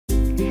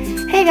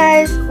Hey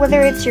guys,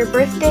 whether it's your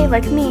birthday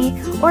like me,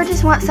 or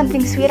just want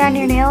something sweet on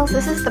your nails,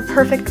 this is the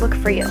perfect look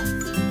for you.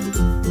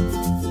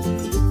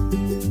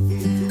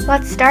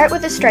 Let's start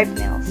with the striped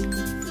nails.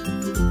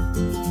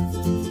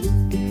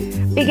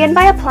 Begin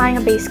by applying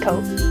a base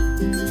coat.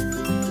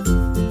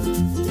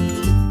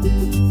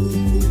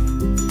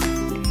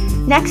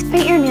 Next,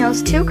 paint your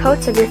nails 2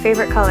 coats of your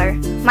favorite color.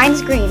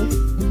 Mine's green.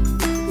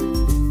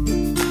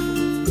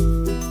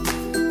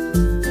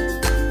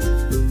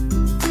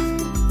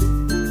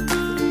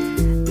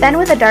 Then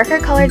with a darker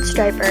colored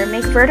striper,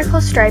 make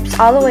vertical stripes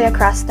all the way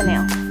across the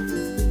nail.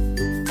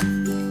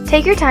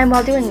 Take your time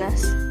while doing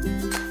this.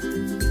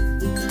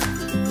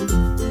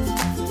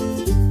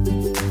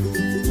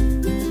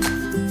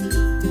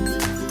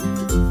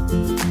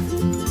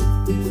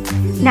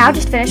 Now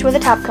just finish with a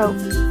top coat.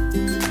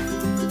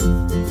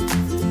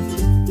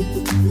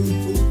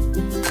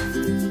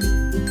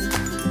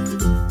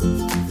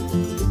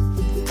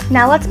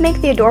 Now let's make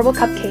the adorable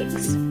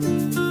cupcakes.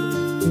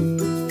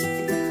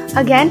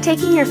 Again,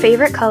 taking your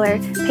favorite color,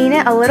 paint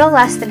it a little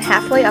less than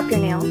halfway up your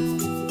nail.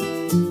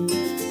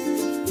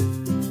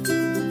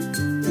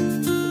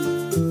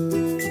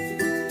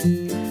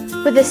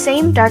 With the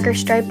same darker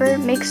striper,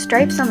 make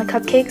stripes on the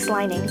cupcake's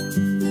lining.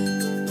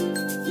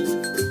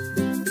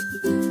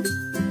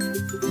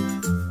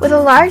 With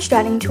a large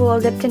dotting tool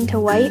dipped into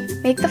white,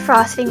 make the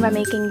frosting by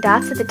making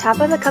dots at the top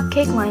of the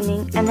cupcake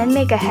lining and then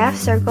make a half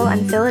circle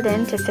and fill it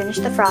in to finish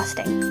the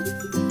frosting.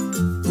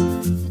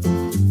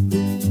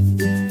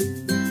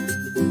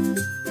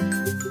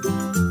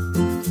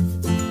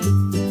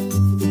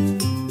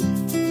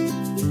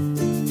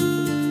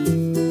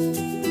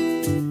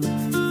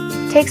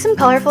 Take some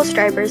colorful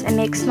stripers and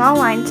make small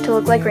lines to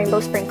look like rainbow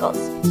sprinkles.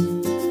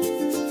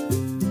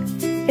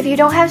 If you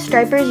don't have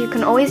stripers, you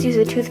can always use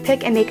a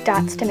toothpick and make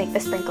dots to make the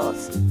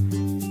sprinkles.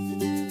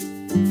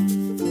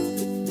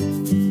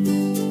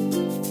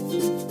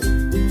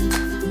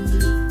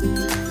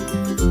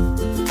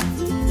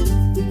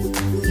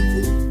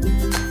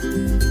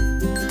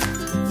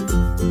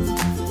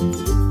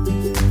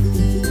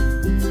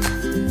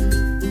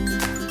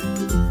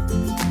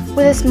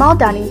 With a small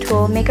dotting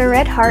tool, make a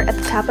red heart at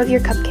the top of your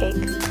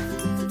cupcake.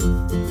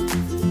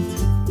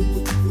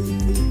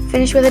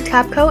 Finish with a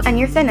top coat and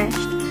you're finished.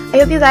 I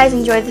hope you guys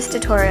enjoyed this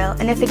tutorial,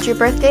 and if it's your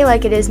birthday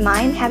like it is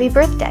mine, happy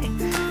birthday!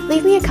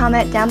 Leave me a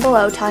comment down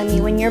below telling me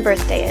when your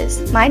birthday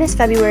is. Mine is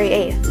February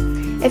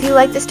 8th. If you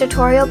like this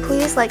tutorial,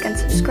 please like and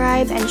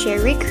subscribe and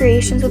share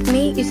recreations with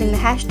me using the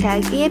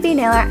hashtag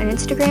EABNailArt on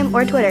Instagram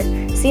or Twitter.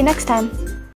 See you next time!